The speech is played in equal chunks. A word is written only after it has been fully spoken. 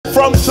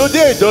From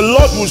today, the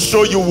Lord will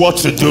show you what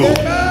to do.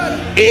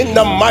 In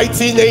the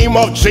mighty name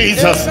of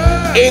Jesus.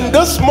 In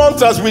this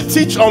month, as we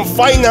teach on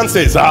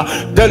finances,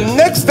 the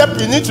next step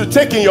you need to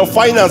take in your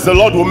finance, the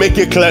Lord will make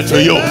it clear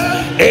to you.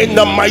 In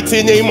the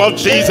mighty name of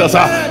Jesus,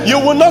 you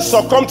will not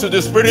succumb to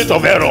the spirit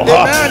of error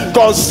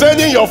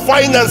concerning your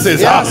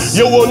finances.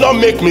 You will not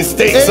make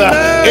mistakes.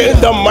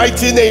 In the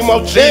mighty name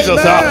of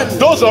Jesus,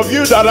 those of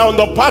you that are on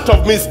the path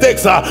of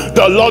mistakes,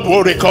 the Lord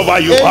will recover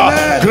you.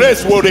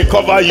 Grace will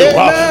recover you.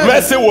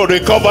 Mercy will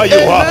recover you.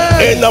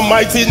 In the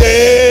mighty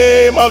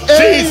name of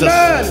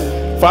Jesus.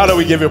 Father,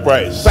 we give you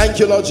praise. Thank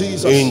you, Lord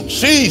Jesus. In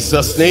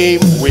Jesus' name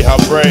we have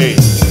prayed.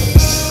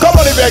 Come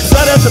on, if you're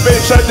excited to be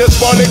in church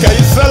this morning, can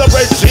you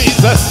celebrate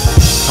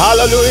Jesus?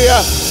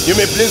 Hallelujah. You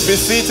may please be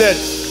seated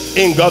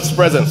in God's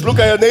presence. Look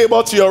at your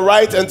neighbor to your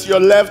right and to your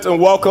left and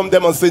welcome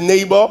them and say,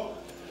 neighbor,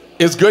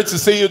 it's great to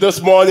see you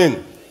this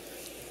morning.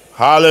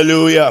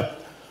 Hallelujah.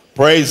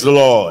 Praise the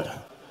Lord.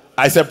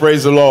 I said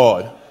praise the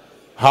Lord.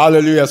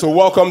 Hallelujah. So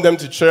welcome them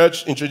to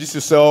church. Introduce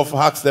yourself.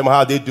 Ask them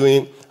how they're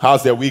doing.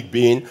 How's their week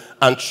been?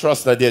 And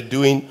trust that they're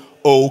doing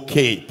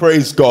okay.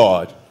 Praise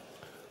God.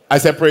 I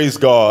said praise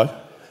God.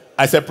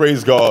 I said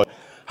praise God.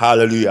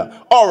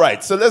 Hallelujah. All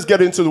right, so let's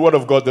get into the word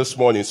of God this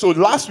morning. So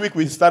last week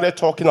we started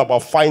talking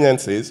about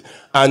finances.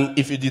 And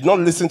if you did not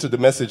listen to the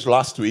message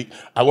last week,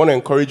 I want to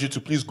encourage you to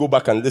please go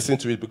back and listen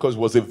to it because it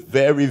was a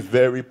very,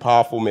 very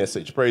powerful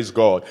message. Praise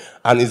God.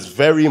 And it's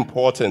very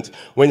important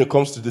when it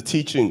comes to the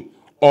teaching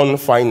on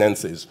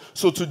finances.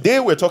 So today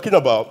we're talking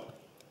about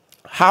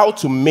how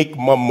to make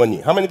more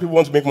money. How many people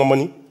want to make more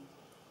money?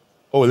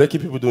 Oh, lucky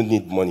people don't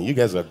need money. You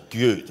guys are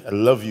good. I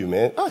love you,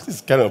 man. This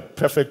is kind of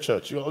perfect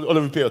church. All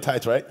of you pay your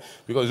tithe, right?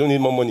 Because you don't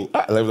need more money.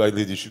 I love that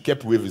lady. She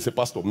kept waving. Say,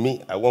 Pastor,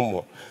 me, I want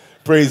more.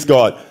 Praise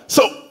God.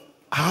 So,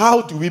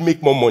 how do we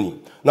make more money?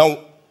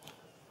 Now,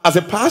 as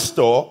a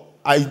pastor,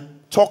 I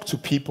talk to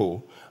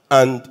people,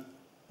 and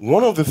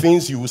one of the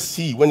things you will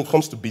see when it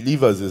comes to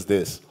believers is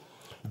this.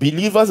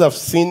 Believers have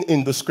seen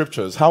in the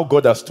scriptures how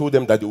God has told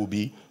them that they will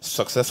be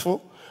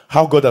successful,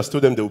 how God has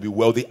told them they will be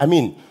wealthy. I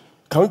mean,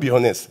 can we be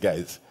honest,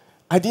 guys?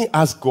 I didn't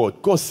ask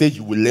God. God said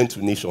you will lend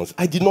to nations.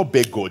 I did not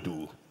beg God,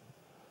 though.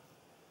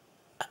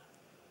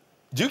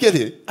 Do you get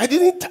it? I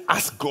didn't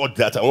ask God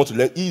that I want to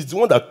lend. He's the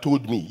one that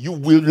told me, you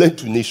will lend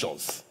to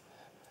nations.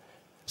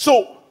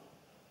 So,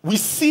 we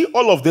see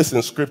all of this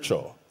in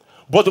Scripture.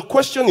 But the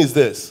question is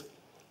this.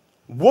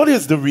 What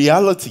is the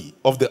reality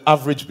of the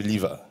average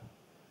believer?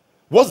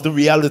 What's the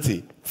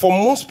reality? For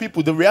most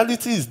people, the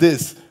reality is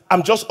this.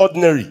 I'm just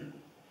ordinary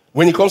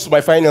when it comes to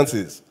my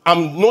finances.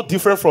 I'm no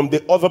different from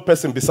the other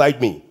person beside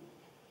me.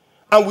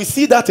 And we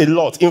see that a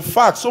lot. In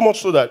fact, so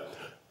much so that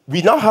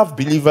we now have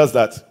believers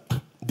that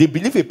they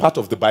believe a part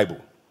of the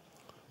Bible,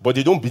 but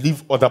they don't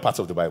believe other parts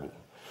of the Bible.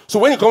 So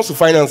when it comes to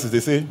finances,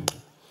 they say,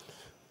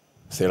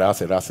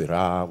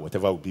 Sarah,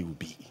 whatever will be, will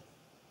be.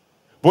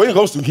 But when it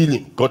comes to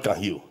healing, God can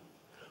heal.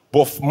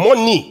 But for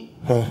money,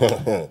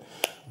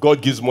 God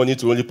gives money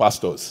to only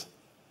pastors.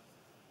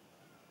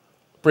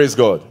 Praise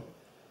God.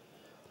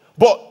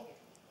 But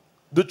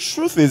the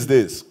truth is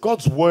this.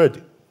 God's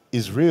word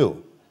is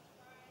real.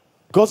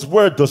 God's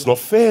word does not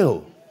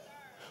fail.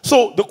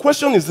 So the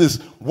question is this.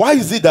 Why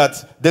is it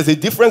that there's a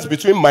difference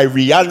between my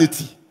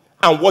reality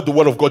and what the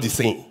word of God is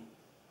saying?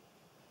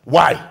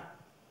 Why?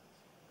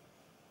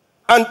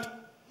 And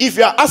if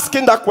you're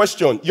asking that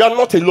question, you're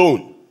not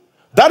alone.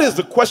 That is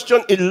the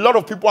question a lot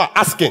of people are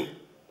asking.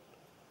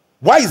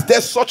 Why is there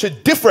such a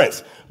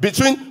difference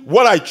between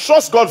what I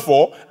trust God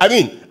for? I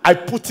mean, I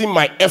put in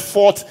my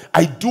effort,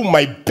 I do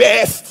my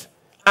best,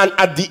 and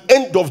at the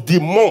end of the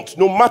month,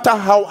 no matter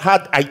how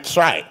hard I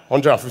try,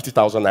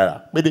 150,000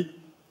 naira, maybe.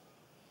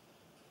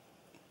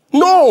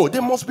 No,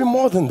 there must be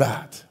more than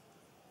that.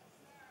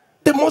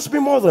 There must be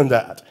more than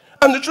that.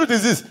 And the truth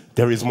is this,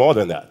 there is more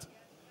than that.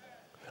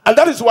 And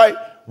that is why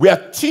we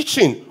are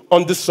teaching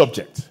on this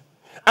subject.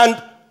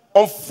 And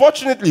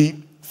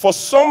unfortunately, for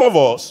some of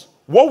us,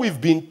 what we've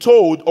been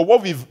told or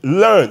what we've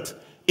learned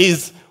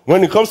is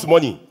when it comes to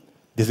money,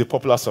 there's a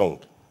popular song.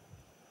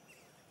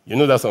 You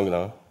know that song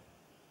now?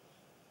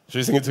 Should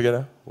we sing it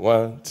together?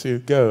 1, 2,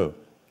 go.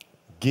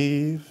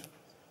 Give,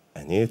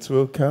 and it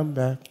will come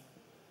back.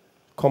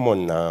 Come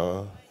on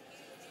now.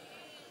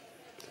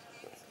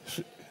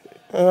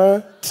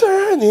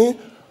 Turning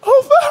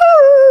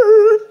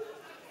over.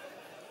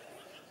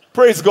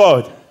 Praise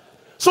God.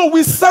 So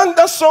we sang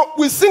that song.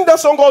 We sing that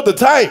song all the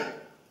time.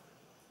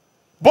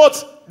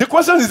 But the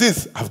question is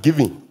this: I've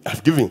given.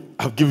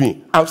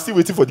 I'm still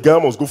waiting for the guy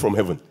who must go from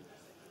heaven.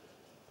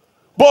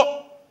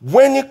 But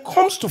when it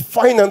comes to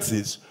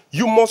finances,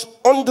 you must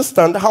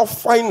understand how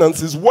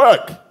finances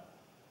work.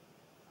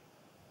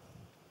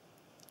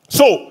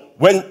 So,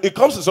 when it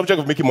comes to the subject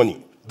of making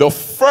money, the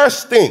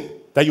first thing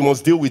that you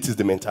must deal with is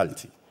the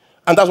mentality.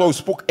 And that's why we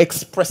spoke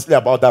expressly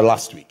about that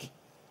last week.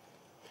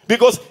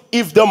 Because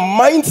if the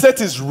mindset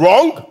is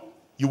wrong,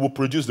 you will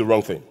produce the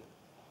wrong thing.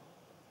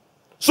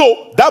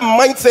 So, that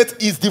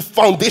mindset is the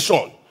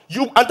foundation.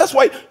 And that's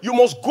why you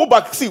must go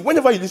back. See,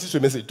 whenever you listen to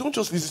a message, don't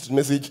just listen to the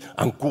message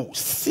and go.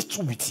 Sit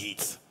with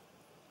it.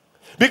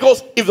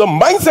 Because if the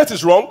mindset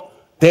is wrong,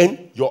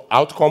 then your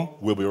outcome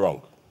will be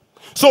wrong.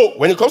 So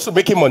when it comes to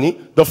making money,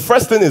 the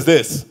first thing is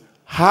this.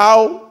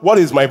 What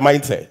is my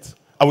mindset?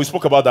 And we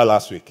spoke about that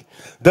last week.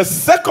 The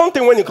second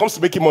thing when it comes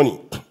to making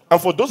money, and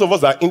for those of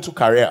us that are into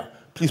career,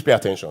 please pay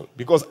attention.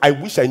 Because I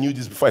wish I knew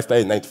this before I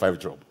started a 9-to-5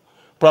 job.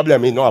 Probably I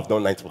may not have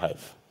done 9-to-5.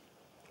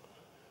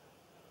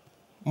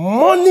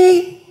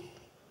 Money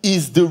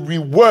is the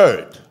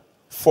reward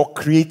for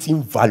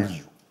creating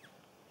value.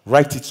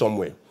 Write it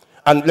somewhere.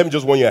 And let me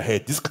just warn you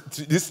ahead.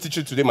 This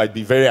teaching today might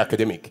be very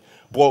academic.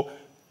 But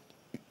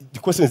the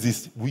question is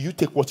this. Will you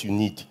take what you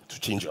need to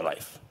change your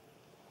life?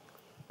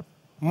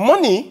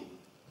 Money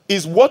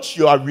is what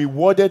you are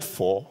rewarded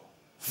for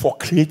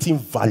creating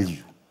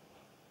value.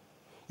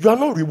 You are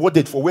not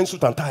rewarded for wearing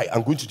suit and tie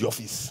and going to the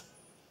office.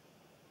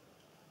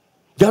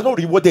 You are not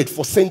rewarded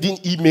for sending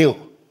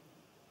email.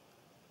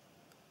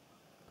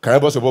 Can I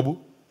bust a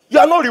bubble? You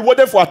are not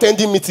rewarded for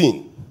attending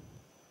meeting.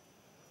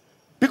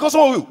 Because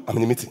some of you, I'm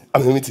in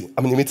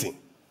a meeting.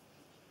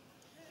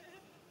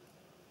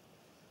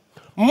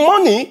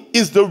 Money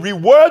is the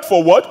reward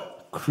for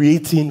what?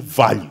 Creating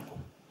value.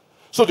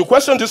 So the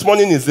question this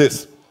morning is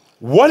this.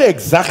 What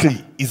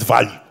exactly is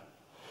value?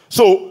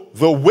 So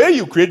the way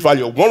you create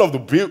value, one of the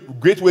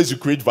great ways you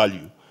create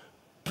value,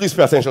 please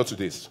pay attention to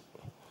this.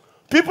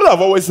 People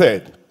have always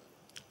said,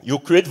 you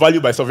create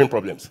value by solving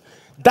problems.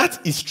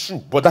 That is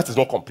true, but that is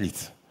not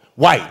complete.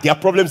 Why? There are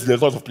problems in a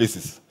lot of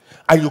places.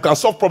 And you can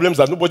solve problems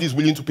that nobody is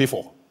willing to pay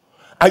for.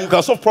 And you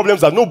can solve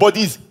problems that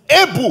nobody is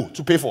able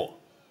to pay for.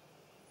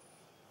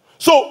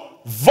 So,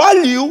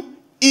 value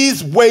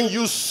is when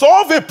you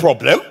solve a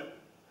problem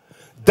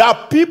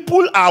that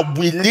people are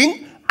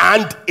willing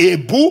and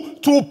able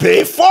to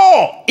pay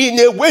for in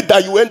a way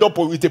that you end up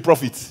with a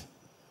profit.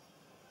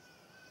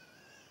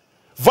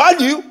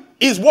 Value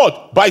is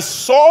what? By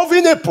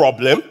solving a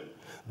problem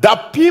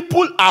that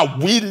people are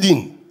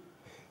willing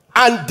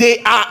and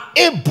they are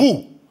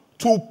able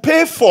to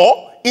pay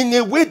for in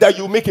a way that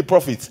you make a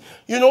profit.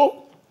 You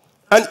know,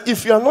 and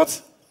if you are not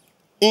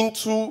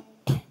into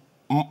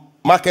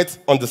market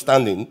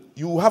understanding,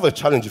 you have a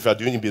challenge if you are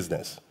doing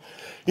business.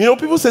 You know,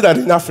 people say that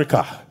in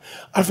Africa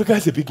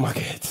is a big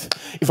market.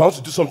 If I want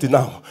to do something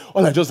now,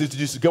 all I just need to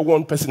do is to get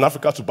one person in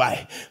Africa to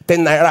buy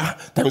 10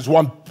 naira times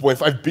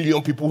 1.5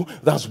 billion people.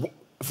 That's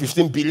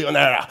 15 billion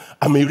naira.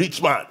 I'm a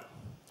rich man.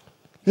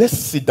 Let's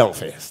sit down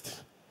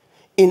first.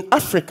 In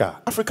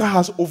Africa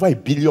has over 1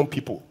 billion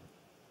people.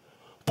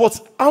 But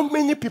how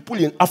many people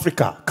in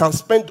Africa can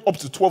spend up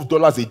to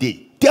 $12 a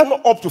day? They are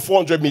not up to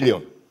 400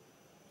 million.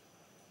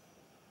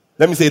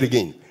 Let me say it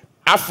again.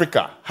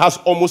 Africa has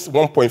almost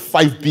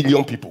 1.5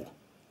 billion people.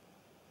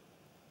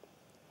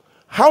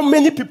 How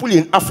many people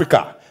in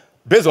Africa,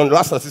 based on the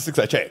last statistics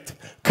I checked,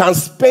 can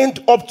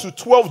spend up to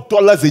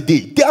 $12 a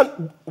day?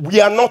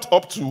 We are not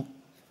up to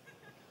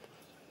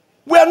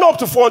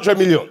 400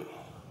 million.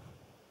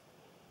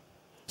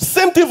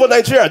 Same thing for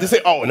Nigeria. They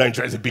say, oh,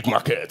 Nigeria is a big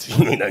market.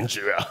 In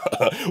Nigeria,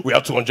 we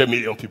have 200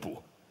 million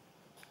people.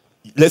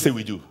 Let's say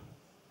we do.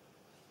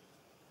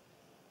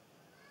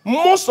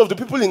 Most of the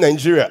people in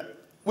Nigeria,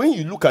 when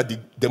you look at the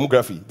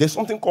demography, there's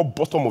something called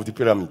bottom of the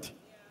pyramid.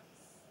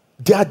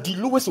 They are the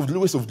lowest of the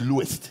lowest of the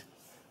lowest.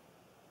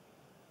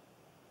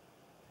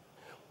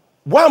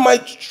 Why am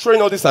I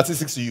showing all these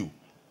statistics to you?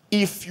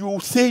 If you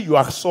say you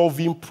are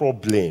solving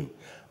problem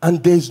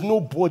and there's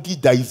nobody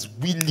that is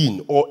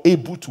willing or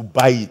able to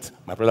buy it,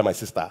 my brother, my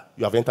sister,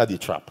 you have entered a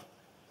trap.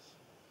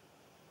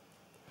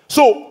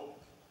 So,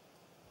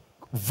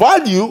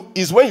 value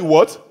is when you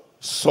what?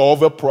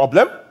 Solve a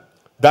problem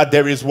that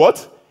there is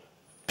what?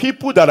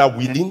 People that are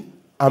willing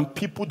and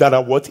people that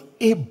are what?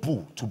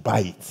 Able to buy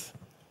it.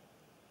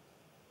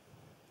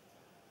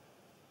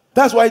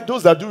 That's why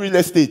those that do real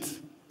estate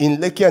in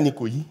Lekki and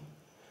Ikoyi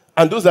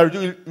and those that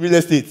do real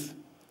estate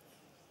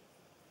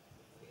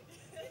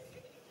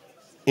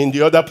in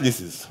the other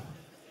places,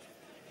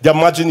 their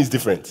margin is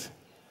different.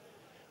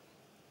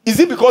 Is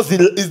it because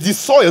the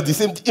soil the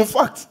same? In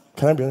fact,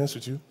 can I be honest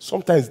with you?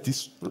 Sometimes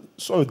this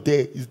soil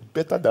there is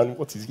better than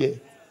what is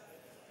here.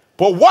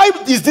 But why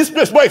is this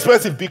place more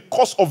expensive?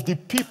 Because of the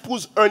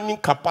people's earning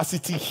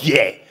capacity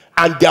here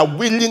and their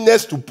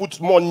willingness to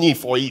put money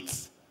for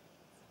it.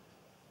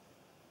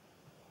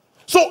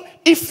 So,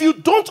 if you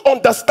don't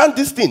understand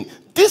this thing,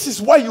 this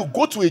is why you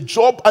go to a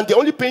job and they're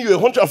only paying you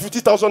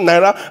 150,000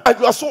 naira and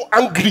you are so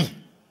angry.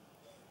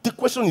 The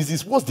question is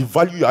this, what's the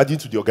value you're adding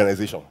to the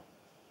organization?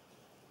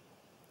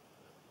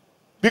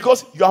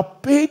 Because you are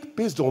paid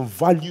based on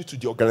value to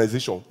the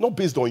organization, not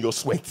based on your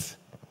sweat.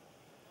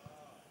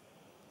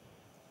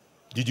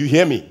 Did you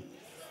hear me?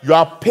 You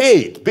are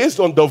paid based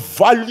on the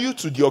value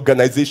to the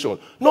organization,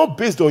 not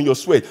based on your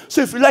sweat.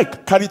 So if you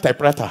like, carry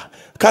typewriter,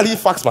 carry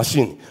fax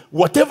machine,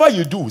 whatever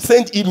you do,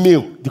 send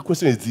email. The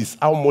question is this,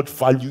 how much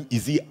value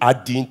is he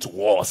adding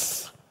to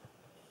us?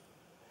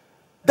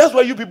 That's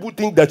why you people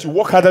think that you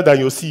work harder than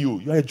your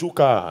CEO. You are a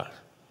joker.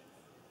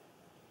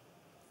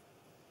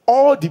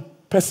 All the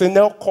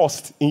personnel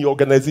cost in your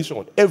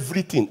organization,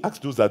 everything,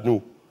 ask those that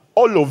know.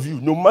 All of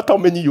you, no matter how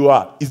many you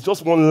are, it's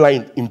just one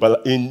line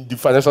in the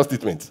financial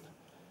statement.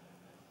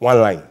 One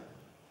line.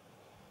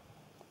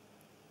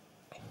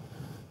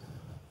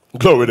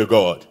 Glory to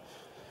God.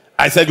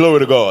 I said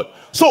glory to God.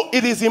 So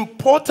it is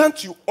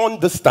important you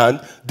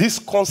understand this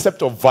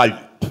concept of value.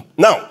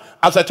 Now,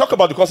 as I talk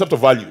about the concept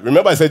of value,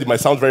 remember I said it might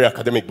sound very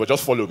academic, but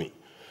just follow me.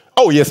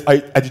 Oh yes, I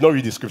did not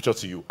read the scripture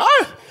to you.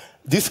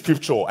 This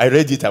scripture, I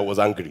read it, I was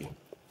angry.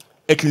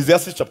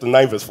 Ecclesiastes chapter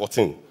 9 verse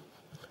 14.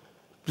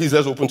 Please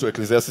let's open to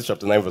Ecclesiastes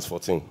chapter 9 verse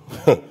 14.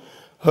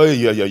 Hey,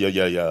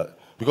 yeah.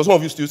 Because some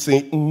of you still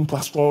say,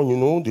 Pastor, you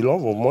know, the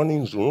love of money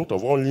is the root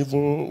of all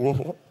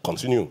evil.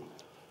 Continue.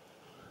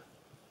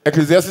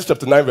 Ecclesiastes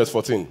chapter 9 verse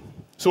 14.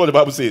 See what the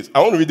Bible says. I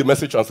want to read the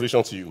Message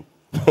translation to you.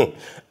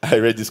 I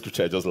read this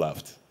scripture, I just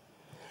laughed.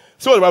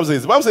 See what the Bible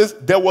says. The Bible says,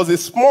 there was a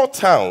small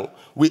town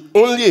with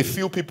only a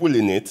few people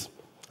in it.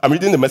 I'm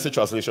reading the Message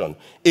translation.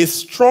 A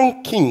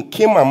strong king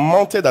came and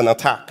mounted an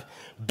attack,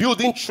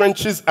 building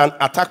trenches and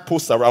attack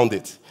posts around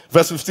it.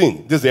 Verse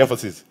 15, this is the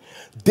emphasis.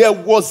 There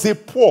was a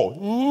poor.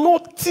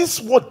 Notice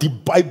what the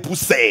Bible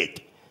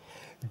said.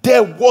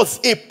 There was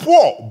a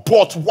poor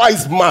but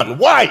wise man.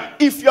 Why?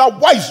 If you are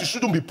wise, you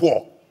shouldn't be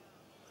poor.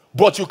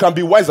 But you can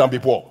be wise and be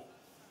poor.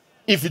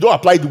 If you don't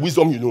apply the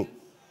wisdom you know.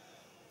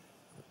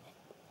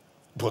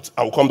 But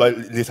I will come back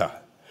later.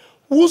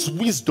 Whose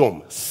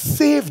wisdom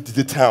saved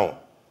the town,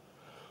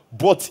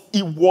 but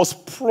it was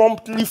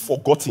promptly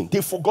forgotten.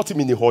 They forgot him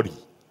in a hurry.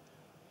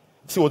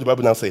 See what the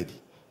Bible now said?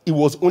 He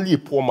was only a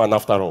poor man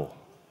after all.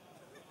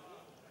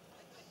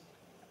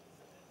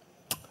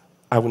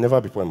 I will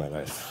never be poor in my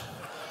life.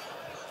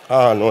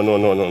 No.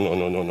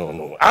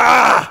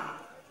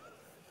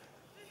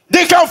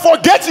 They can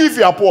forget you if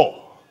you are poor.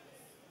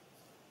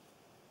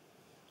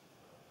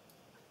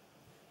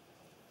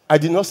 I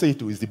did not say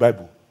it, it's the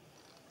Bible.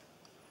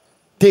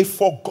 They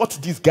forgot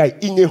this guy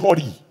in a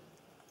hurry.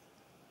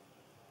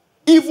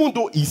 Even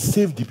though he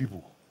saved the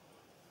people.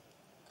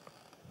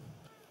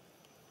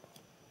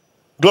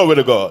 Glory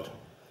to God.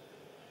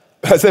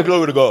 I said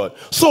glory to God.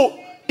 So,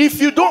 if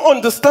you don't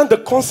understand the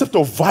concept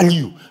of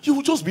value, you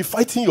will just be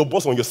fighting your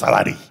boss on your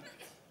salary.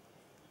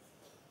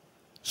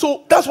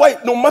 So, that's why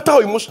no matter how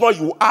emotional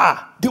you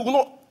are, they will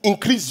not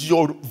increase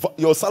your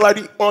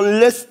salary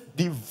unless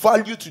the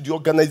value to the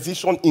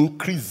organization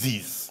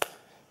increases.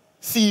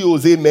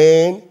 CEOs,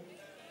 amen.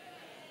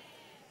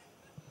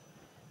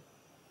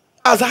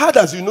 As hard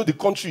as you know the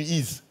country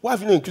is, why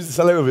have you not increased the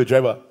salary of your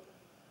driver?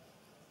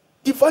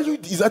 The value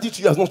is added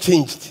to you has not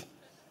changed.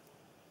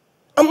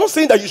 I'm not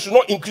saying that you should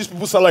not increase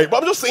people's salary,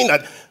 but I'm just saying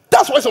that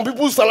that's why some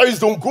people's salaries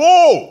don't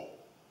grow.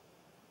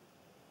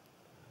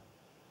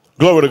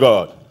 Glory to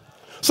God.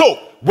 So,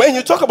 when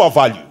you talk about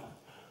value,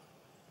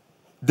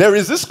 there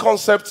is this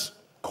concept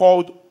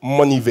called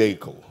money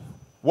vehicle.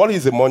 What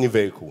is a money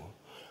vehicle?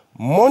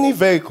 Money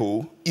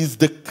vehicle is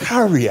the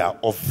carrier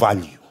of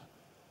value.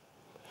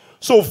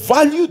 So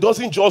value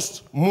doesn't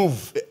just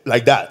move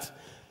like that.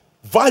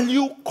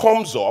 Value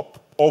comes up,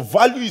 or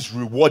value is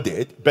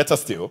rewarded, better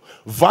still,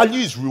 value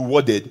is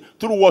rewarded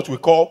through what we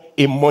call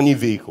a money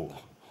vehicle.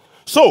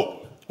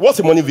 So, what's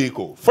a money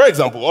vehicle? For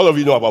example, all of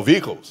you know about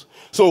vehicles.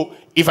 So,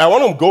 if I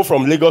want to go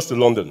from Lagos to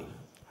London,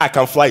 I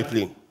can fly a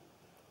plane.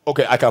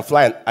 Okay, I can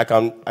fly, I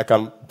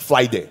can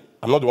fly there.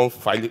 I'm not the one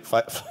flying the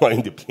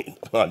plane,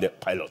 I'm not the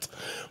pilot.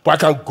 But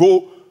I can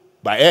go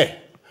by air.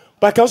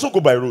 But I can also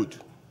go by road.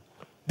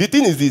 The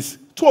thing is this,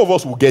 two of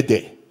us will get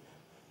there.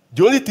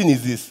 The only thing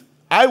is this,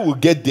 I will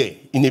get there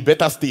in a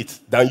better state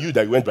than you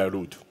that went by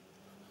road.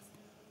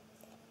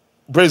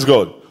 Praise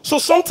God. So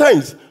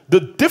sometimes the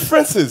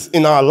differences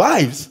in our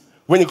lives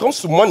when it comes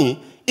to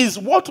money is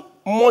what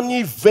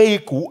money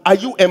vehicle are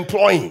you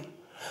employing?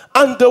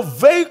 And the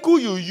vehicle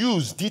you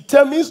use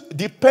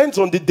depends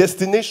on the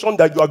destination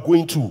that you are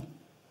going to.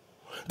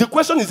 The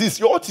question is this,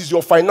 what is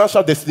your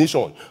financial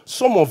destination?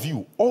 Some of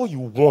you, all you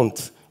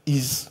want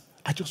is,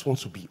 I just want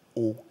to be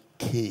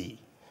okay.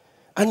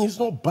 And it's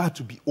not bad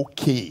to be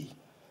okay.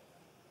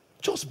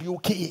 Just be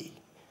okay.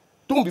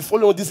 Don't be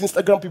following these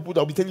Instagram people that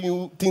will be telling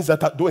you things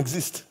that don't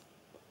exist.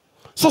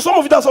 So some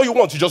of you, that's all you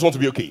want. You just want to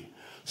be okay.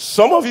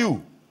 Some of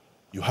you,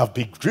 you have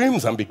big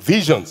dreams and big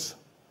visions.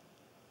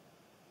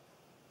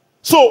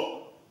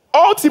 So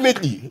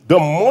ultimately, the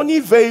money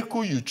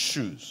vehicle you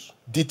choose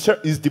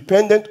is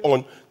dependent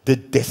on the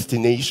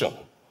destination.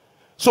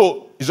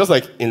 So it's just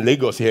like in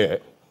Lagos here,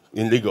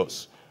 in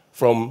Lagos,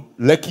 from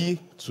Lekki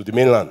to the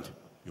mainland,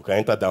 you can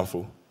enter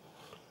Danfo.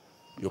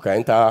 You can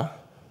enter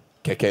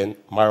Keke,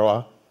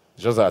 Mayowa.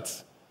 Just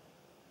that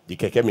the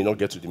Keke may not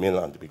get to the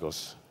mainland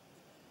because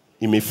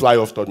it may fly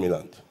off third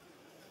mainland.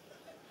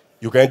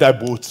 You can enter a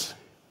boat.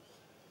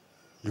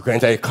 You can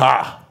enter a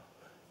car.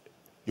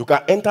 You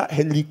can enter a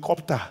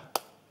helicopter.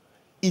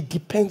 It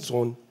depends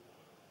on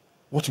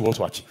what you want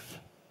to achieve.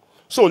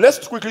 So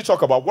let's quickly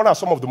talk about what are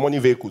some of the money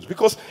vehicles.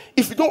 Because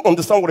if you don't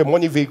understand what a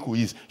money vehicle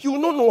is, you will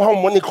not know how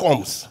money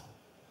comes.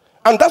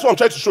 And that's what I'm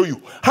trying to show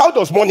you. How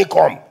does money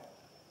come?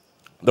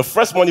 The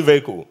first money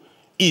vehicle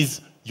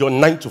is your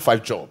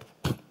 9-to-5 job.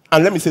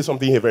 And let me say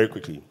something here very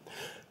quickly.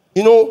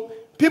 You know,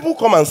 people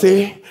come and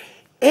say,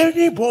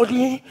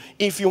 anybody,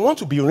 if you want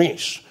to be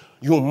rich,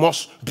 you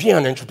must be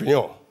an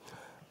entrepreneur.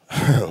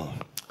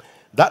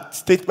 That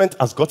statement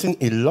has gotten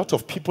a lot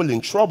of people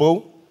in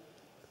trouble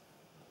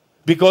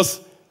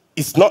because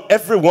it's not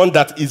everyone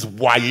that is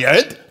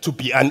wired to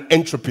be an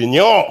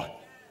entrepreneur.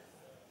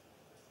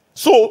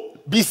 So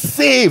be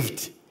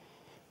saved.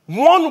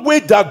 One way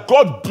that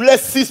God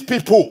blesses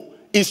people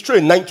is through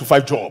a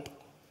 9-to-5 job.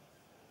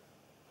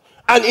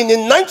 And in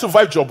a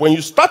 9-to-5 job, when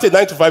you start a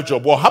 9-to-5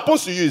 job, what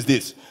happens to you is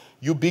this.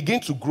 You begin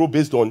to grow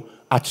based on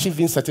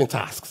achieving certain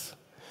tasks.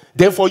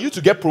 Then for you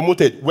to get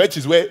promoted, which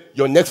is where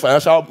your next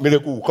financial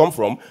miracle will come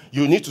from,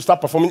 you need to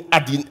start performing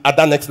at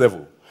that next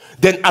level.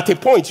 Then at a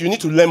point, you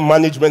need to learn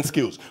management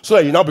skills so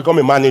that you now become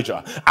a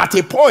manager. At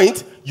a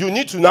point, you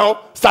need to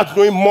now start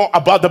knowing more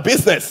about the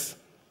business.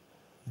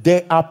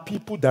 There are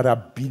people that are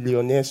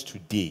billionaires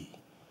today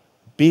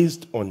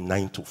based on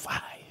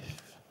 9-to-5.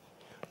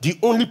 The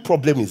only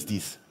problem is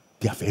this.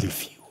 They are very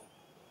few.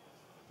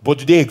 But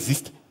do they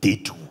exist? They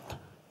do.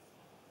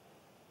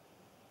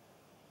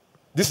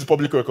 This is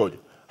public record.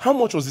 How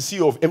much was the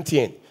CEO of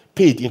MTN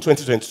paid in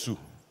 2022?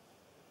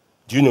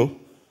 Do you know?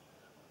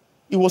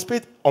 It was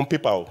paid on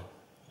PayPal.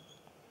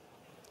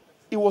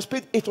 It was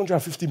paid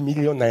 850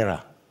 million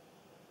naira.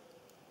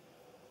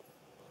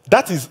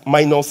 That is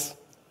minus,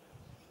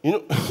 you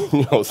know,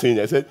 I was saying,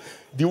 I said,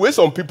 the way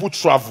some people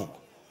travel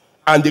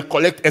and they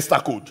collect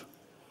ESTA code,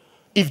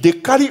 if they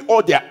carry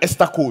all their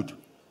ESTA code,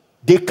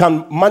 they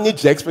can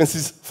manage their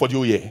expenses for the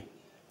whole year.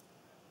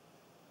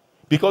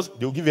 Because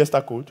they'll give you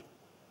ESTA code,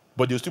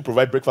 but they'll still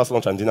provide breakfast,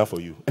 lunch, and dinner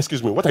for you.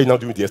 Excuse me, what are you now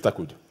doing with the ESTA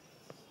code?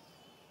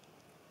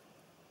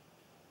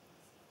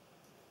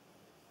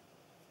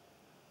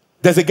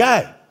 There's a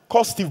guy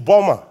called Steve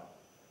Ballmer.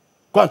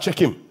 Go and check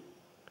him.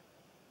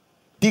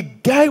 The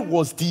guy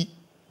was the...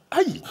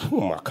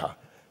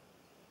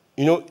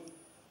 You know,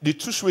 the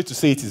true way to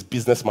say it is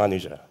business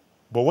manager.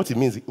 But what it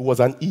means, it was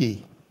an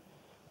EA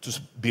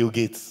to Bill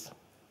Gates.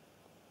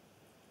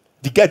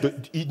 The guy,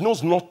 he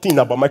knows nothing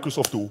about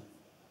Microsoft, though.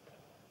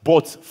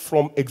 But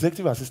from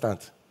executive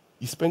assistant,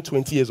 he spent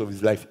 20 years of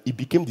his life. He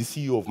became the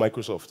CEO of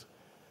Microsoft.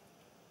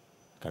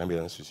 Can I be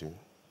honest with you?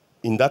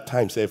 In that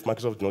time, if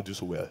Microsoft did not do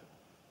so well.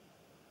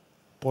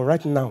 But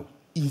right now,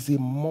 he's a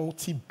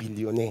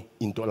multi-billionaire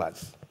in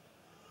dollars.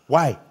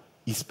 Why?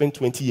 He spent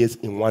 20 years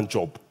in one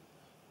job.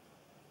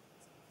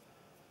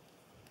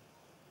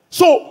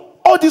 So,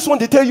 all this one,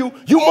 they tell you,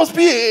 you must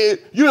be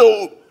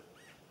a,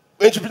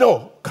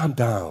 entrepreneur. Calm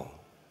down.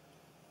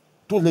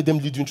 Don't let them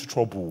lead you into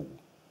trouble.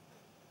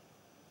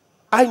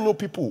 I know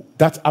people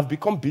that have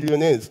become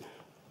billionaires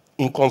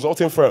in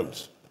consulting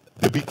firms,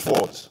 the big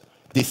fours.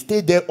 They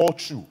stayed there all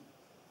through.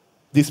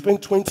 They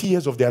spent 20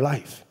 years of their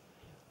life.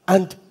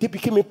 And they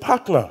became a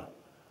partner.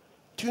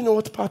 Do you know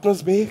what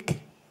partners make?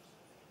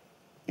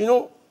 You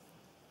know,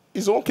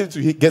 it's okay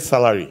to get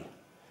salary,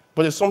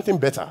 but there's something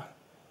better.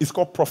 It's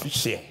called profit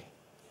share.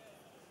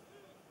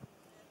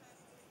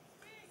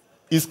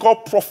 It's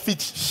called profit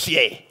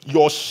share.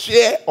 Your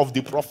share of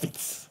the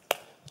profits.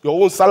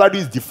 Your own salary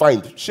is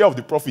defined. Share of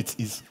the profits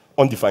is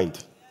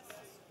undefined.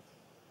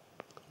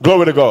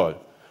 Glory to God.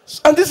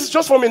 And this is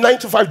just from a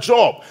 9-to-5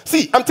 job.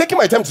 See, I'm taking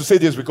my time to say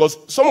this because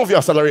some of you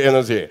are salary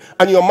earners here.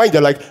 And in your mind,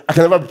 they're like, I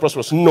can never be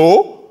prosperous.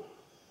 No.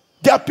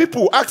 There are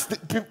people, ask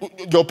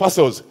your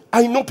pastors.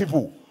 I know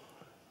people.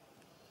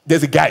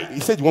 There's a guy.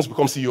 He said he wants to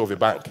become CEO of a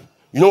bank.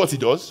 You know what he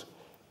does?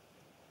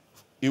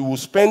 He will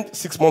spend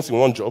 6 months in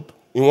one job,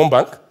 in one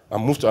bank,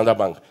 and move to another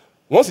bank.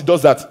 Once he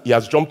does that, he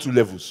has jumped 2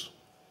 levels.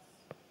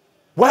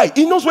 Why?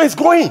 He knows where he's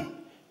going.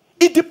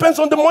 It depends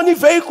on the money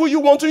vehicle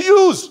you want to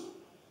use.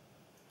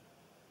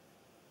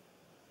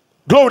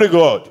 Glory to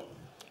God.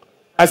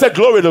 I said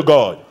glory to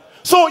God.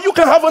 So you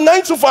can have a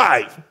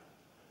 9-to-5.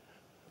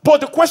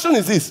 But the question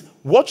is this.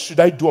 What should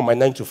I do on my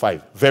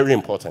 9-to-5? Very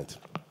important.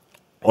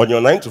 On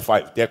your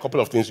 9-to-5, there are a couple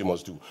of things you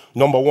must do.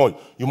 Number one,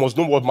 you must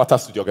know what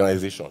matters to the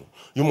organization.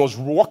 You must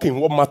work in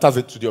what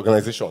matters to the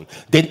organization.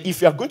 Then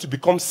if you are going to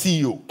become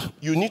CEO,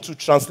 you need to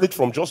translate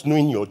from just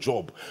knowing your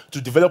job to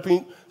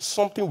developing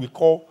something we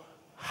call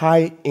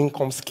high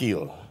income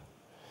skill.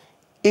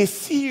 A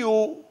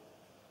CEO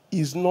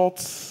is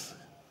not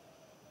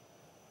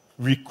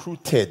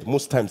recruited.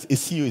 Most times, a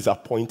CEO is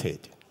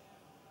appointed.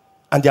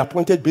 And they're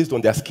appointed based on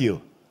their skill.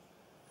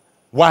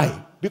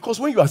 Why? Because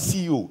when you are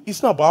CEO,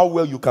 it's not about how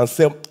well you can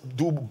sell,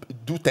 do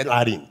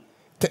tailoring.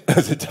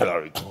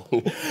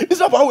 It's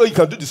not about how well you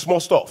can do the small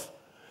stuff.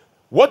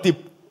 What they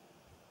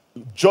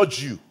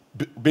judge you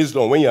based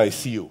on when you are a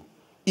CEO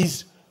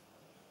is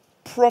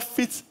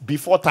profit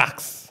before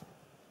tax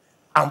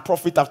and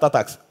profit after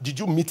tax. Did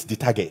you meet the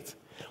target?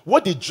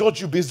 What they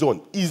judge you based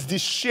on is the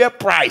share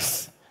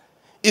price.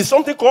 It's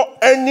something called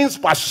earnings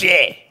per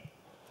share.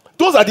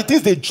 Those are the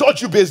things they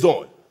judge you based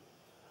on.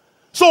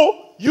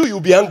 So,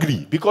 you'll be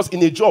angry because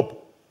in a job,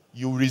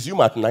 you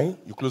resume at 9,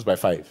 you close by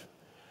 5.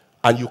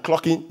 And you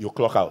clock in, you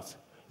clock out.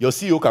 Your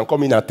CEO can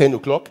come in at 10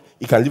 o'clock,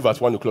 he can leave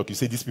at 1 o'clock. You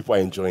say, these people are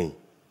enjoying.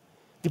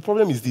 The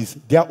problem is this,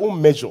 their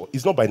own measure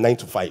is not by 9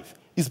 to 5.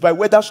 It's by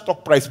whether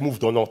stock price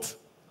moved or not.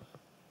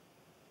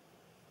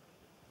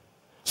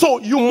 So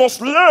you must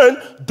learn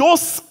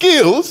those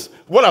skills.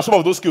 What are some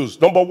of those skills?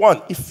 Number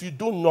one, if you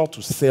don't know how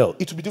to sell,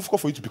 it will be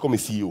difficult for you to become a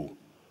CEO.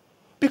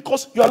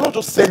 Because you are not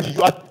just selling,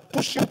 you are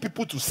pushing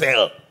people to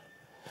sell.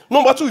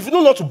 Number two, if you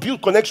don't know how to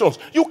build connections,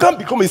 you can't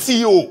become a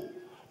CEO.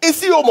 A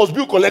CEO must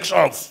build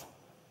connections.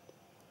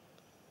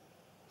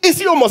 A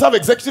CEO must have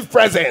executive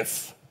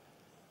presence.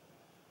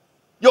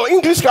 Your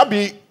English can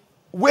be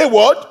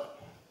wayward,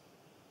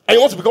 and you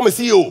want to become a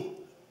CEO.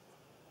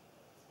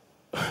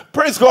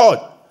 Praise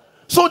God.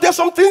 So there's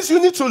some things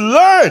you need to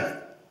learn.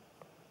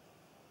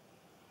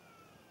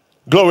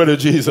 Glory to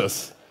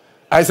Jesus.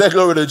 I said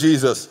glory to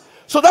Jesus.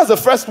 So that's the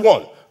first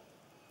one.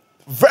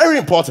 Very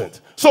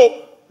important.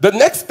 So the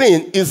next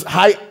thing is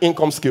high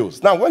income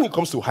skills. Now, when it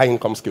comes to high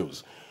income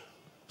skills,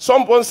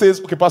 someone says,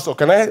 okay, Pastor,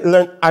 can I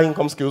learn high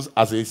income skills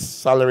as a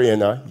salary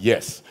earner?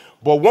 Yes.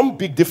 But one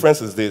big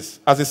difference is this.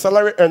 As a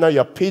salary earner,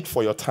 you're paid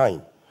for your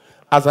time.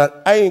 As an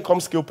high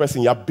income skill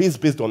person, you're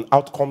based on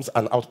outcomes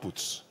and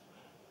outputs.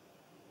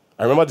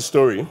 I remember the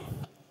story.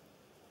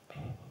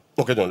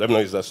 Okay, no, let me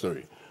not use that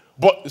story.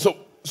 But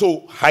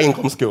so high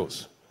income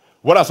skills.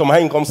 What are some high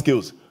income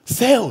skills?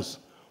 Sales.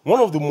 One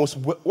of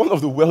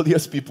the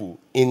wealthiest people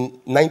in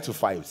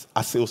 9-to-5s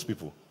are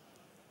salespeople.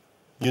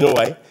 You know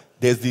why?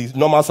 There's the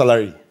normal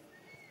salary,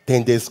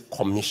 then there's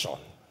commission.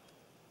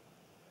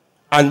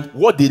 And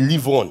what they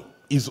live on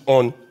is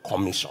on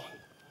commission,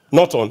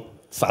 not on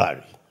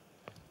salary.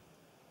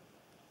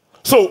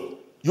 So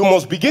you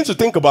must begin to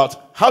think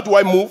about, how do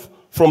I move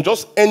from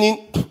just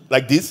earning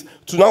like this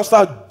to now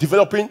start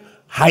developing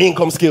high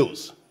income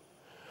skills?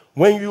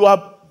 When you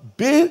are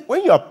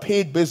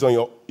paid based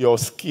on your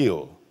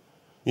skill,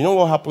 you know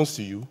what happens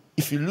to you?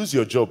 If you lose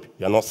your job,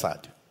 you're not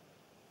sad.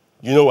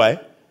 You know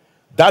why?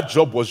 That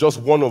job was just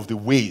one of the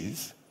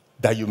ways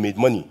that you made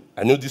money.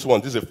 I know this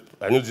one.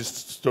 I know this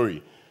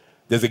story.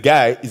 There's a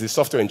guy, he's a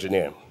software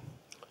engineer.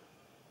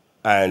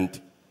 And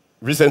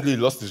recently he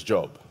lost his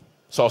job.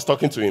 So I was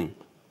talking to him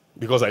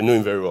because I know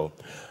him very well.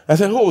 I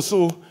said,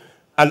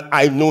 and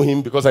I know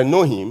him because I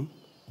know him.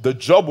 The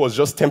job was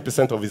just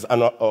 10% of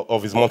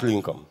his monthly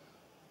income.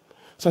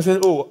 So I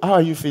said, how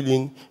are you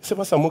feeling? He said,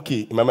 Pastor, I'm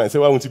okay. In my mind, I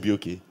said, why won't you be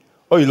okay?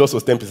 All you lost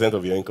was 10%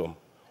 of your income.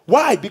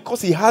 Why?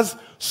 Because he has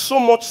so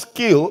much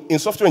skill in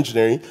software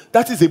engineering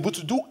that he's able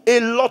to do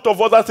a lot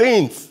of other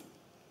things.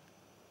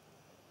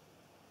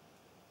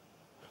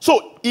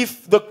 So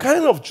if the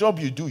kind of job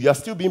you do, you're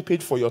still being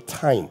paid for your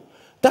time,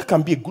 that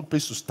can be a good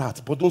place to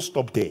start, but don't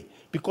stop there.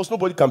 Because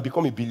nobody can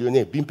become a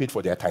billionaire being paid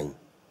for their time.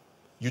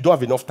 You don't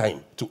have enough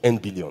time to earn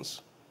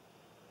billions.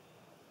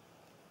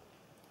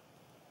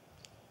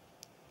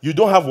 You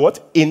don't have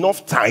what?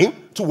 Enough time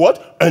to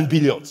what? Earn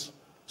billions.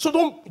 So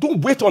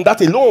don't wait on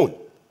that alone.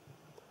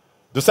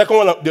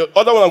 The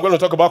other one I'm going to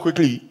talk about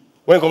quickly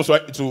when it comes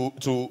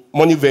to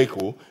money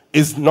vehicle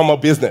is normal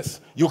business.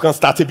 You can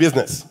start a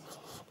business.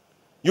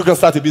 You can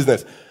start a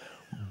business.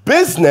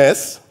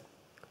 Business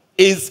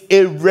is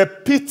a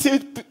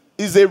repetitive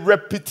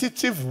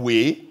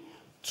way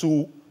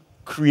to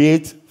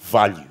create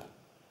value.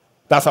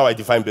 That's how I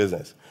define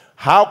business.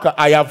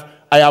 I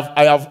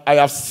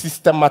have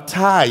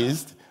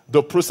systematized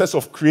the process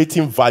of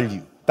creating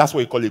value. That's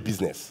what you call a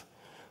business.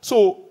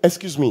 So,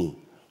 excuse me,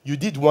 you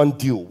did one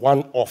deal,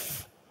 one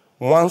off,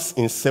 once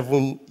in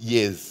 7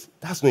 years.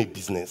 That's not a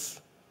business.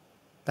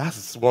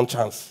 That's one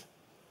chance.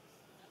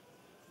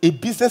 A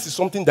business is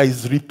something that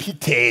is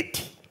repeated.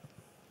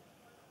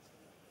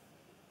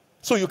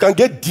 So you can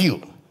get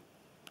deal,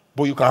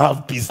 but you can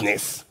have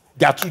business.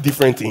 They are two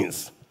different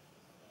things.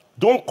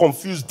 Don't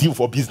confuse deal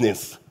for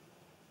business.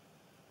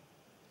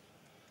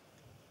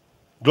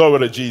 Glory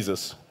to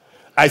Jesus.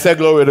 I said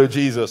glory to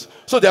Jesus.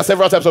 So there are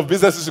several types of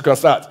businesses you can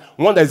start.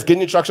 One that is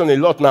gaining traction a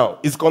lot now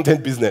is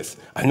content business.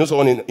 I know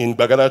someone in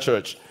Bagada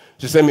Church.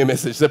 She sent me a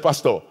message. She said,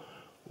 Pastor,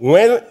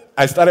 when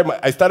I started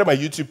my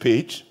YouTube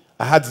page,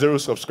 I had 0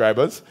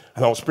 subscribers,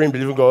 and I was praying,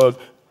 believing God,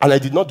 and I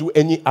did not do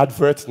any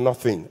adverts,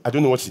 nothing. I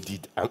don't know what she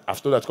did. And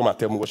after that, come and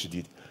tell me what she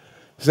did.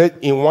 She said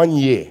in 1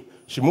 year,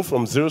 she moved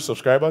from 0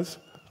 subscribers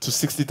to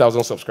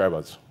 60,000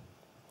 subscribers.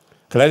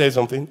 Can I tell you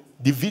something?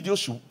 The videos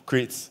she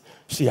creates,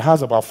 she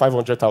has about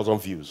 500,000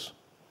 views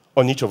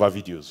on each of her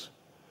videos.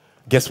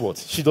 Guess what?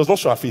 She does not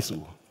show her face.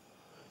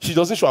 She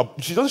doesn't show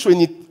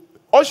any.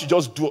 All she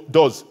just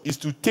does is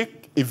to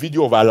take a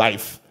video of her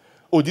life.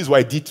 Oh, this is what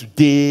I did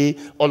today,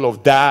 all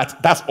of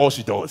that. That's all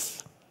she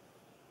does.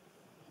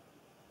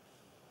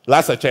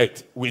 Last I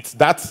checked, with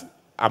that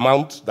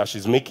amount that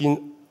she's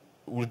making,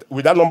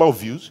 with that number of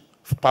views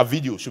per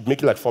video, she'll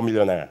make it like 4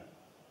 million naira.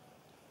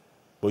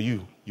 But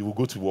you will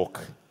go to work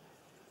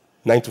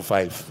 9 to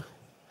 5.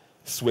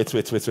 Sweat.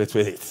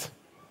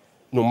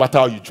 No matter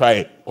how you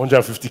try,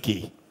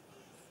 150K.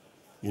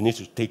 You need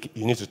to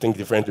think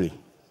differently.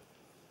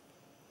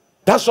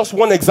 That's just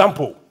one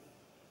example.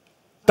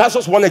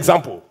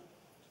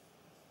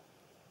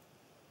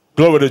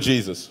 Glory to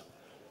Jesus.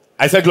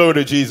 I said glory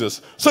to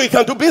Jesus. So you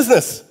can do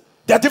business.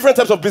 There are different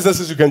types of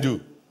businesses you can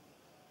do.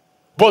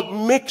 But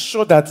make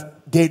sure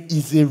that there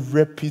is a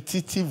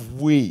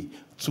repetitive way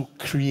to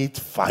create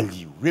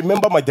value.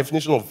 Remember my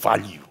definition of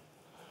value.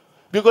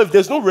 Because if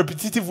there's no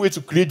repetitive way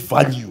to create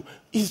value,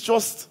 it's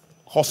just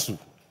hustle.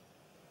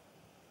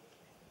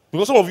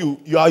 Because some of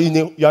you are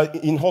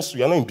in hustle,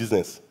 you are not in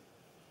business.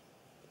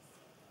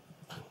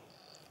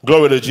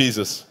 Glory to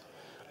Jesus.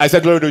 I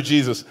said glory to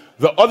Jesus.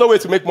 The other way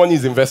to make money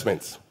is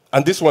investments.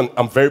 And this one,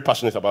 I'm very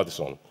passionate about this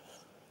one.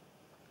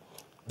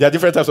 There are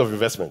different types of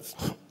investments.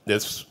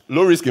 There's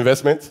low-risk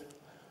investment,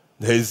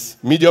 there's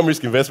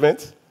medium-risk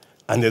investment,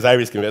 and there's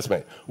high-risk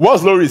investment.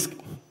 What's low risk?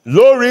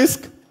 Low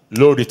risk,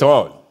 low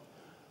return.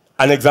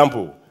 An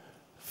example,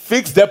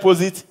 fixed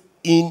deposit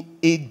in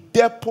a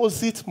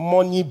deposit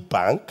money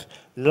bank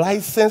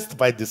licensed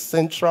by the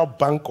Central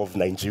Bank of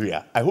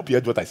Nigeria. I hope you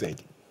heard what I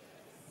said.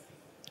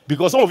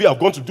 Because some of you have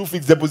gone to do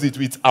fixed deposit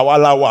with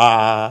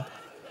Awalawa.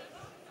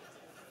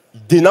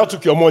 They now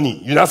took your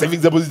money. You now say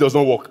fixed deposit does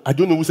not work. I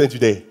don't know who sent you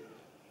there.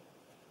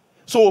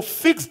 So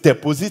fixed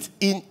deposit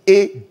in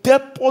a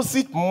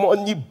deposit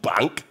money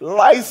bank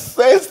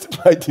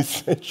licensed by the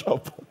Central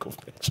Bank of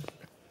Nigeria.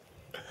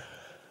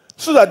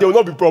 So that there will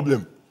not be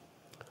problem.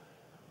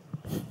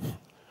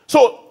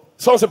 So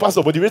someone say,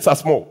 Pastor, but the rates are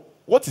small.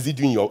 What is he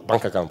doing in your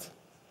bank account?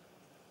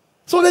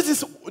 So let's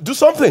just do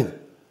something.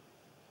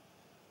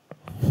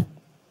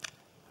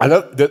 And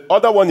the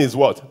other one is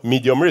what?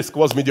 Medium risk.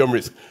 What's medium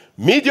risk?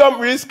 Medium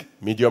risk,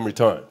 medium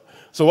return.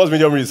 So what's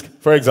medium risk?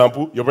 For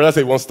example, your brother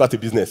says he wants to start a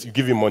business. You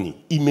give him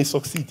money. He may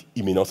succeed.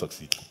 He may not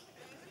succeed.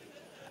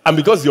 And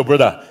because your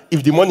brother,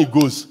 if the money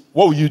goes,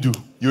 what will you do?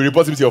 You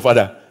report him to your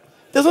father.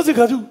 There's nothing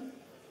you can do.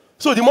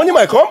 So the money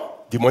might come,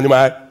 the money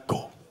might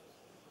go.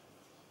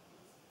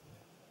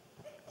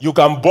 You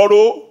can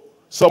borrow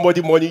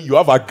somebody money. You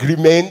have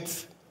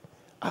agreement.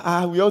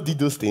 We all did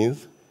those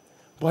things.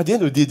 But at the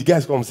end of the day, the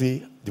guys come and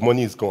say, the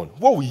money is gone.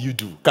 What will you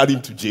do? Carry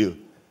him to jail.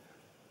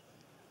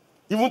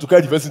 Even to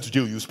carry the person to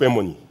jail, you spend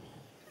money.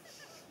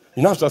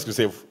 You now have to ask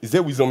yourself, is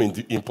there wisdom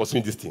in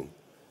pursuing this thing?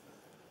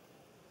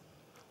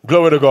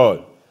 Glory to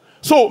God.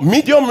 So,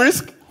 medium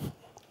risk,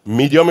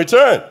 medium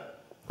return.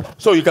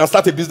 So, you can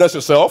start a business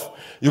yourself.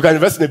 You can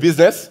invest in a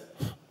business.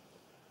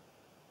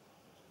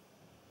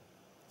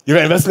 You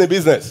can invest in a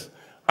business.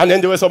 And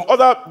then there were some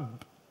other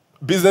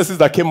businesses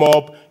that came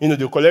up. You know,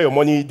 they'll collect your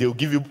money. They'll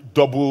give you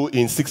double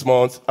in 6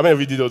 months. How many of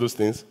you did all those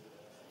things?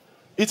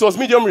 It was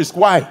medium risk.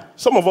 Why?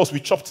 Some of us, we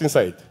chopped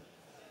inside.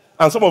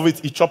 And some of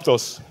it chopped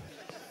us.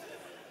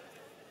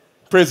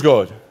 Praise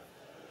God.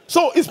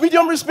 So it's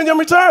medium risk, medium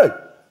return.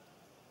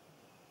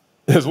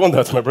 There's one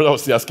that my brother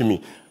was still asking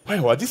me,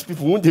 Mayowa, these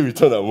people, won't they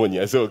return our money?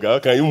 I said, okay,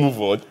 can you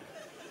move on?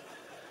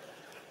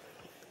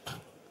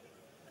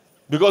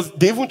 Because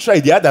they even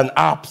tried, they had an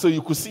app, so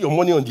you could see your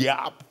money on the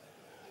app.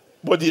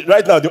 But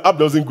right now, the app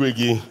doesn't go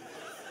again.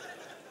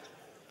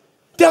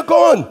 They're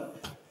gone.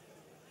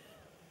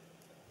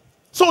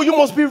 So you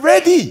must be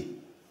ready.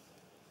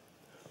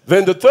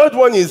 Then the third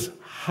one is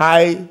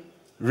high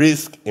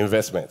risk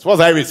investments. What's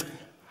high risk?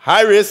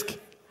 High risk,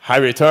 high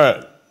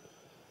return.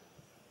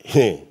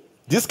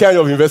 This kind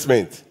of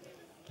investment,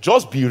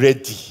 just be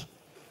ready.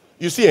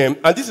 You see, and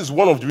this is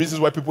one of the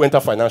reasons why people enter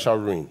financial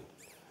ruin.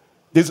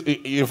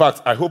 In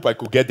fact, I hope I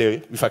could get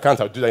there. If I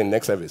can't, I'll do that in the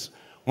next service.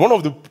 One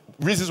of the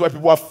reasons why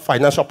people have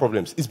financial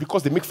problems is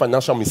because they make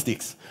financial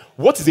mistakes.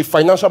 What is a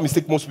financial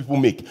mistake most people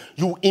make?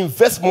 You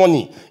invest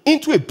money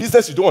into a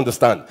business you don't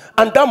understand,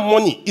 and that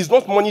money is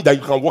not money that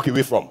you can walk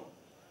away from.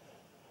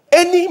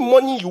 Any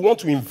money you want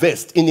to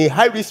invest in a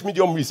high risk,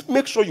 medium risk,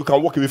 make sure you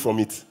can walk away from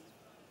it.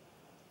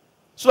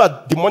 So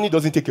that the money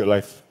doesn't take your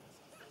life.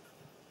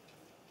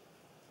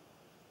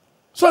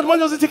 So,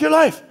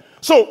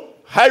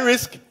 high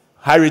risk,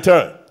 high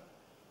return.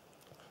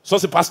 So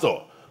say,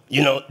 Pastor,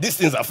 you know, these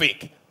things are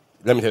fake.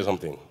 Let me tell you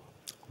something.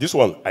 This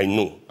one, I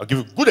know. I'll give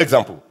you a good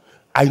example.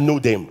 I know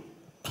them.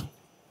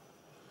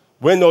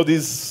 When all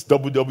these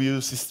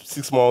WW,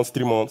 6 months,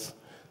 3 months,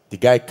 the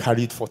guy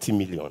carried 40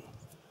 million.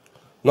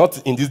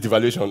 Not in this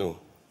devaluation, no.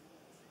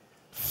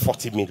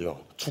 40 million.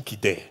 Took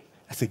it there.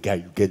 I said, guy,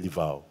 you get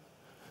liver.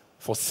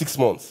 For 6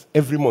 months,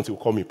 every month he will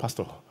call me,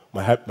 Pastor,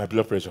 my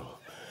blood pressure.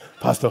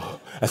 Pastor,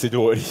 I said,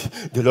 don't worry.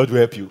 The Lord will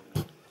help you.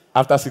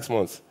 After 6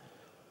 months,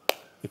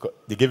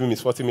 they gave him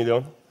his 40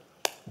 million,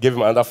 gave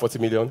him another 40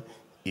 million.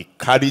 He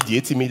carried the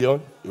 80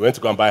 million. He went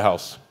to go and buy a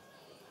house.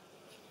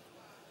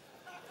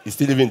 He's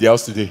still living in the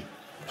house today.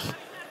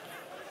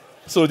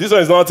 So this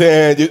one is not,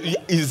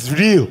 it's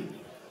real.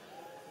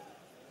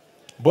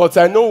 But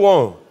I know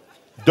one.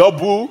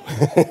 Double.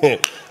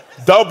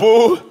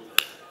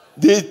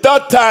 The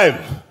third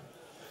time.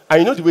 And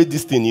you know the way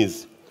this thing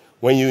is.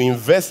 When you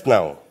invest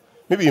now,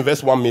 maybe you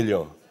invest 1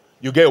 million.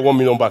 You get 1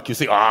 million back. You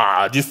say,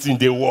 this thing,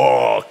 they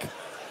work.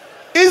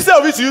 Instead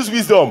of it to use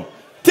wisdom,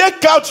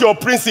 take out your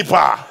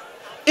principal.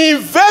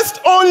 Invest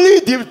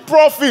only the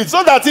profit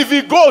so that if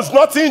it goes,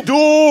 nothing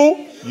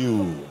do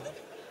you.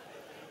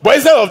 But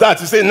instead of that,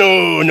 you say,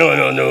 no.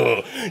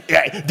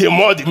 Yeah, the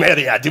more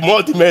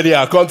the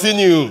merrier.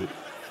 Continue.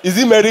 Is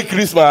it Merry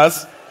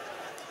Christmas?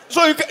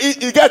 So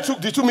you guy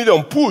took the 2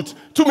 million, put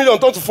 2 million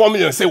down to 4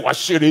 million, say,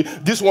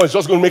 Washiri, this one is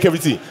just going to make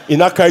everything. In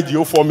that carried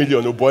the 4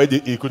 million, oh boy,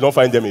 he could not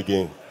find them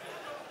again.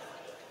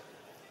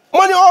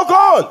 Money all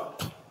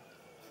gone.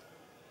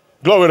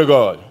 Glory to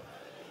God.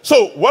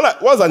 So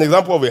what's an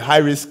example of a high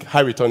risk,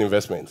 high return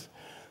investment?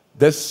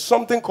 There's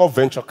something called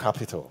venture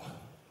capital.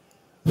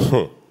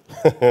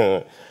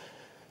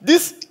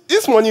 This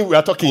money we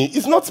are talking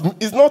is not.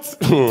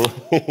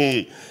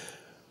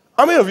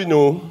 How many of you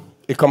know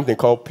a company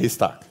called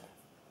Paystack?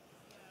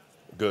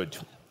 Good.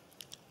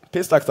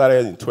 Paystack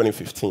started in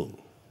 2015.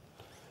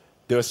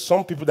 There were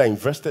some people that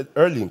invested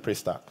early in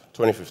Paystack,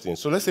 2015.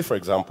 So let's say, for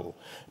example,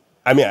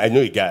 I know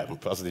a guy,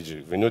 Pastor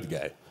Bolaji, we know the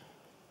guy.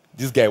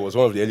 This guy was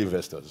one of the early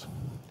investors.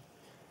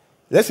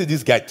 Let's say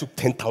this guy took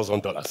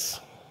 $10,000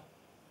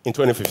 in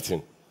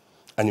 2015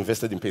 and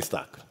invested in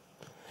Paystack.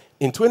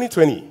 In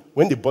 2020,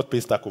 when they bought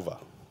Paystack over,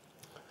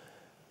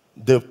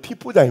 the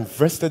people that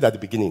invested at the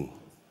beginning,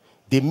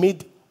 they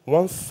made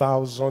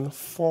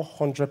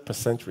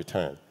 1,400%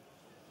 return.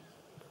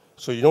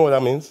 So you know what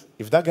that means?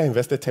 If that guy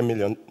invested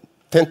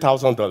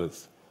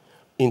 $10,000,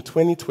 in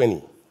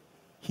 2020,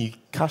 he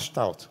cashed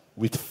out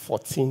with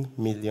 $14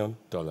 million.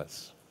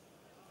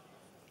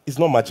 It's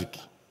not magic.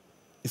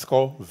 It's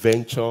called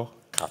venture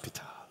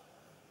capital.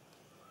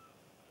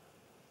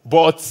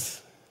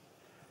 But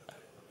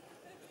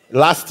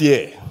last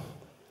year,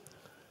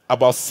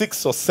 about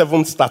 6 or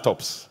 7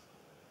 startups,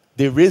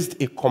 they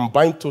raised a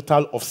combined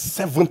total of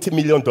 $70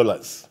 million.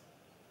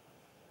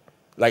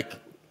 Like,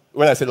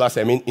 when I said last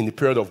year, I mean in the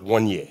period of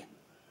 1 year.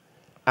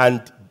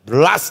 And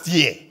last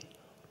year,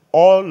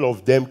 all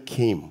of them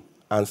came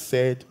and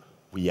said,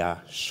 we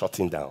are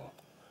shutting down.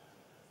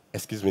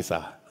 Excuse me,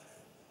 sir.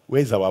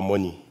 Where's our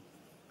money?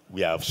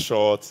 We have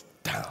shut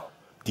down.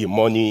 The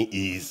money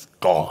is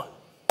gone.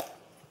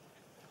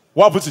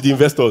 What happened to the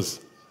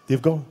investors?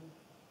 They've gone.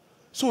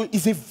 So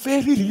it's a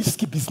very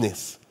risky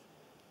business.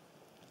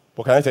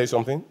 But can I tell you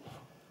something?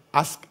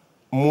 Ask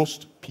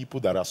most people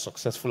that are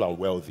successful and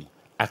wealthy.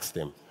 Ask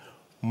them.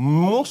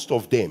 Most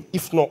of them,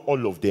 if not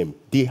all of them,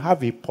 they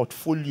have a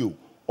portfolio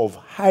of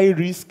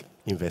high-risk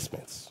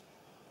investments.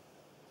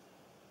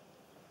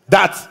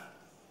 That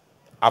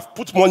I've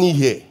put money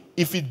here.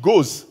 If it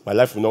goes, my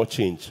life will not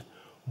change.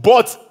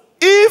 But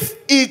if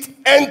it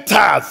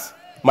enters,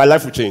 my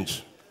life will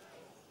change.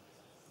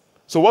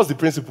 So what's the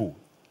principle?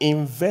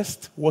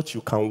 Invest what you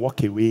can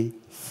walk away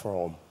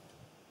from.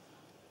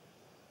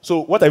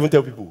 So what I even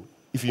tell people,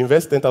 if you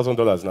invest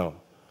 $10,000 now,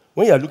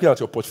 when you are looking at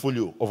your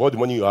portfolio of all the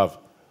money you have,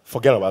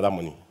 forget about that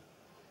money.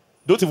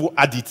 Don't even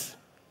add it.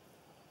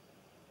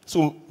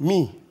 So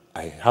me,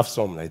 I have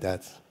some like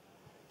that.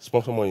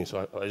 Sponsor money,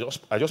 so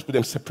I just put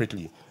them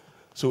separately.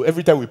 So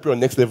every time we pray on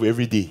Next Level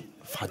every day,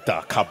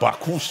 Fada,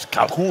 Kabakush,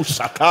 Kakush,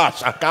 Shaka,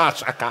 Shaka,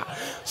 Shaka.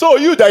 So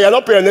you that you're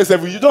not praying on Next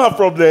Level, you don't have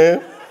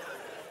problem.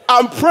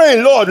 I'm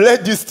praying, Lord,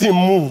 let this thing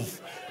move.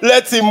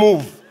 Let it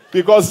move.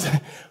 Because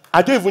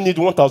I don't even need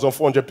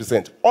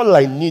 1,400%. All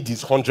I need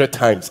is 100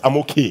 times. I'm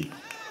okay.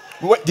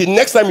 The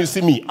next time you see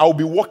me, I'll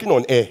be walking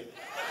on air.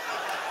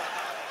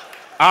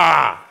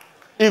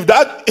 If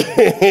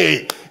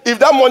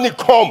that money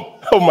come,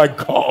 oh my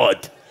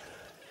God.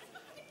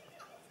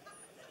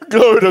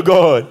 Glory to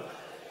God.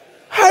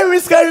 High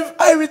risk,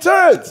 high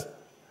returns.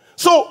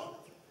 So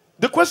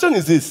the question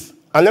is this,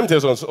 and let me tell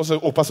you something. Also,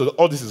 oh, Pastor,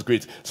 all this is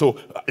great. So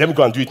let me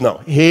go and do it now.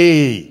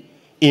 Hey,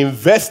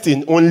 invest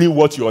in only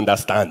what you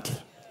understand.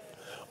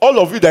 All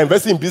of you that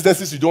invest in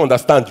businesses you don't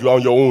understand, you are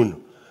on your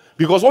own.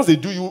 Because once they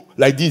do you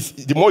like this,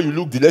 the more you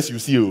look, the less you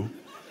see.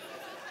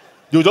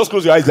 You'll just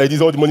close your eyes like this,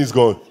 all the money is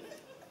gone.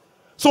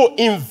 So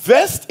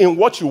invest in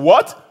what you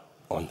what?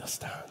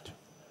 Understand.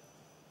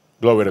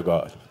 Glory to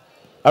God.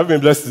 Have you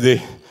been blessed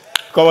today?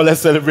 Come on, let's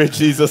celebrate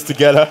Jesus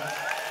together.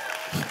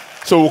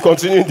 So we'll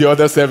continue in the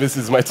other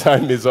services. My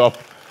time is up.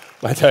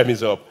 My time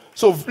is up.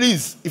 So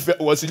please, if you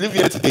was to live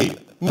here today,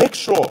 make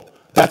sure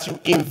that you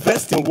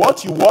invest in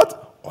what you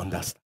what?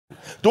 Understand.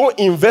 Don't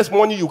invest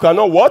money you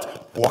cannot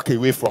what? Walk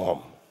away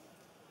from.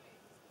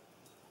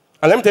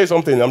 And let me tell you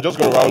something. I'm just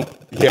going around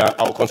here.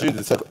 I'll continue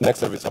the next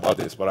service about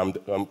this, but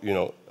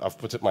I've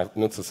put my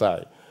notes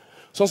aside.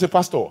 Someone say,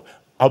 Pastor,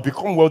 I'll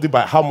become wealthy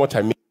by how much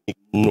I make.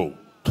 No.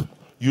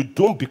 You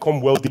don't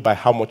become wealthy by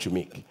how much you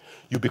make.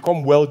 You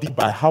become wealthy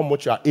by how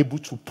much you are able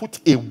to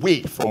put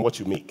away from what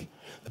you make.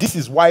 This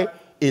is why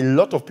a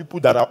lot of people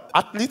that are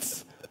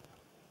athletes,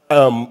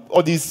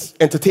 all these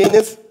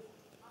entertainers,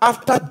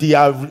 after they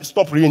have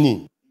stopped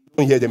raining, you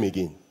don't hear them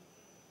again.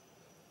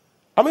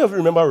 How many of you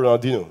remember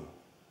Ronaldinho?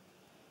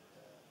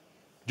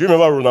 Do you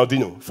remember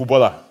Ronaldinho,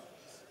 footballer?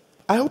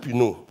 I hope you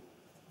know.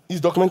 It's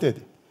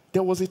documented.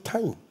 There was a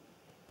time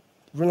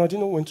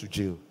Ronaldinho went to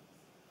jail.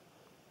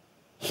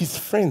 His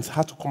friends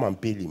had to come and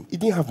bail him. He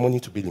didn't have money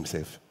to bail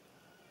himself.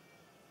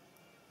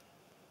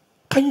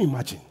 Can you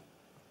imagine?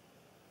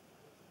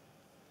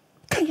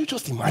 Can you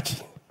just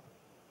imagine?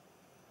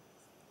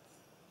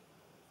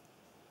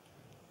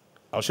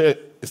 I'll share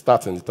a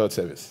start in the third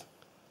service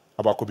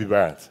about Kobe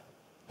Bryant.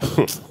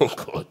 Oh,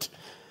 God.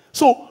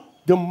 So,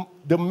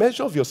 the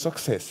measure of your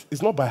success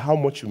is not by how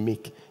much you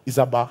make. It's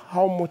about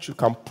how much you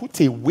can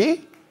put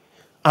away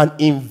and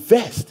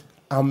invest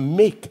and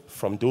make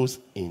from those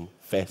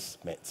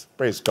investments.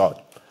 Praise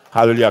God.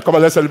 Hallelujah. Come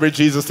on, let's celebrate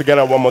Jesus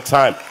together one more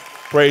time.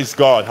 Praise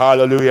God.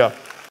 Hallelujah.